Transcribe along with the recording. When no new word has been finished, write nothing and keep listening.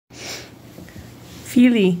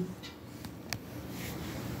Feely.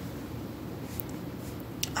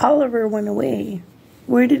 Oliver went away.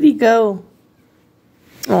 Where did he go?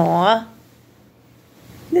 Aw.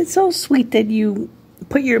 It's so sweet that you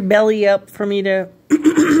put your belly up for me to...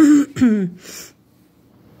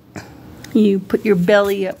 You put your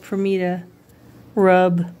belly up for me to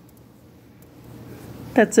rub.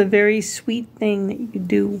 That's a very sweet thing that you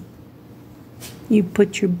do. You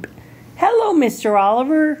put your... Hello, Mr.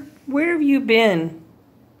 Oliver. Where have you been?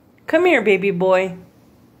 Come here, baby boy.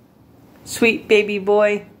 Sweet baby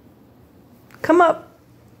boy. Come up.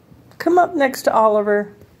 Come up next to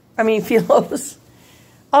Oliver. I mean, Philos.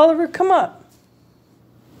 Oliver, come up.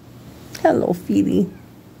 Hello, Feely.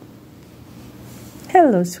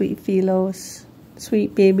 Hello, sweet Philos.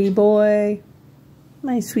 Sweet baby boy.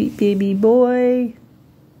 My sweet baby boy.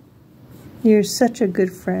 You're such a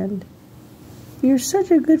good friend. You're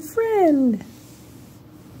such a good friend.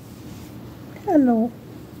 Hello.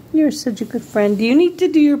 You're such a good friend. Do you need to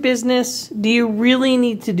do your business? Do you really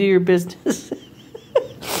need to do your business?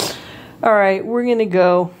 All right, we're going to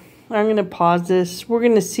go. I'm going to pause this. We're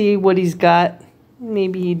going to see what he's got.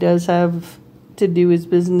 Maybe he does have to do his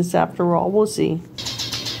business after all. We'll see.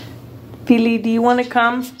 Feely, do you want to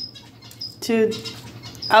come to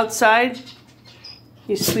outside?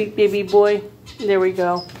 You sweet baby boy. There we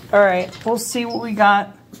go. All right, we'll see what we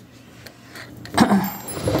got.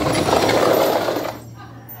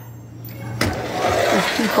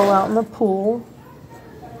 There's people out in the pool.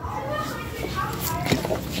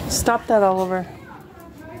 Stop that, Oliver.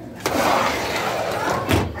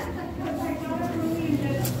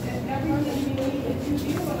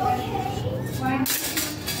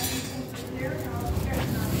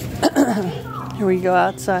 Here we go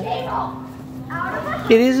outside.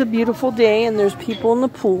 It is a beautiful day and there's people in the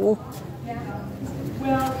pool.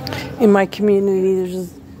 In my community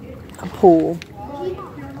there's a pool.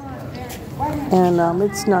 And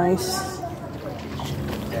it's nice.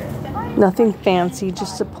 Nothing fancy,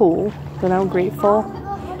 just a pool. But I'm grateful.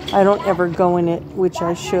 I don't ever go in it, which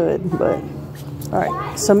I should, but...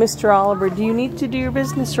 Alright, so Mr. Oliver, do you need to do your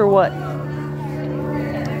business or what?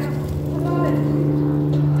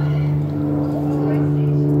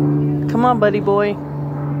 Come on, buddy boy.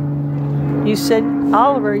 You said,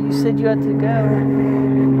 Oliver, you said you had to go.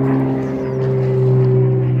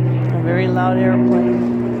 A very loud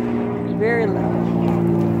airplane. Very loud.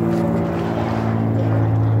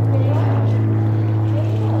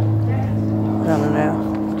 I don't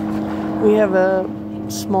know. We have a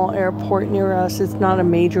small airport near us. It's not a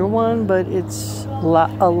major one, but it's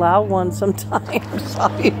a loud one sometimes,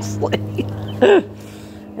 obviously.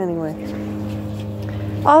 Anyway.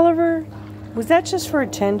 Oliver, was that just for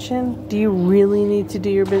attention? Do you really need to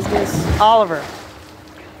do your business? Oliver.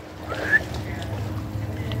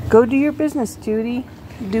 Go do your business, duty.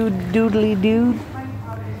 Doodly dude.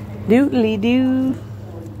 Doodly dude.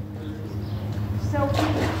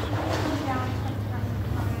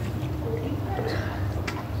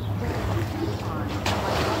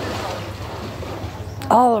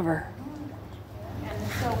 Oliver.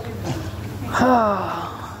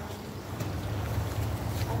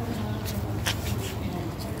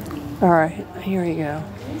 All right, here we go.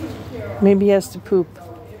 Maybe he has to poop.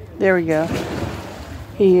 There we go.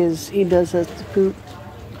 He does have to poop.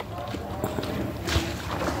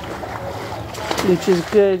 Which is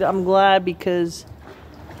good. I'm glad because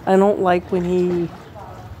I don't like when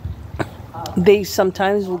they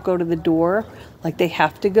sometimes will go to the door, like they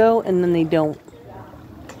have to go and then they don't.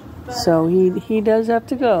 So he does have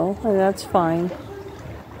to go, and that's fine.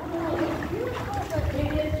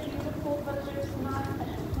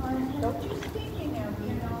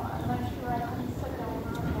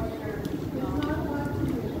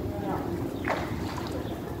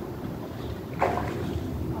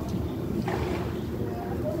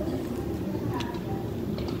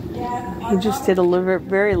 He just did a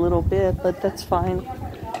very little bit, but that's fine.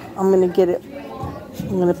 I'm going to get it.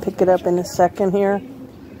 I'm going to pick it up in a second here.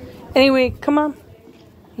 Anyway, come on.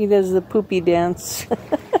 He does the poopy dance.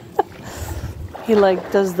 He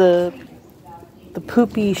does the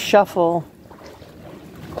poopy shuffle.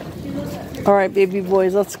 All right, baby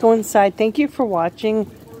boys, let's go inside. Thank you for watching.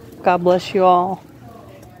 God bless you all.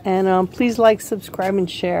 And please like, subscribe, and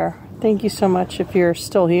share. Thank you so much if you're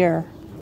still here.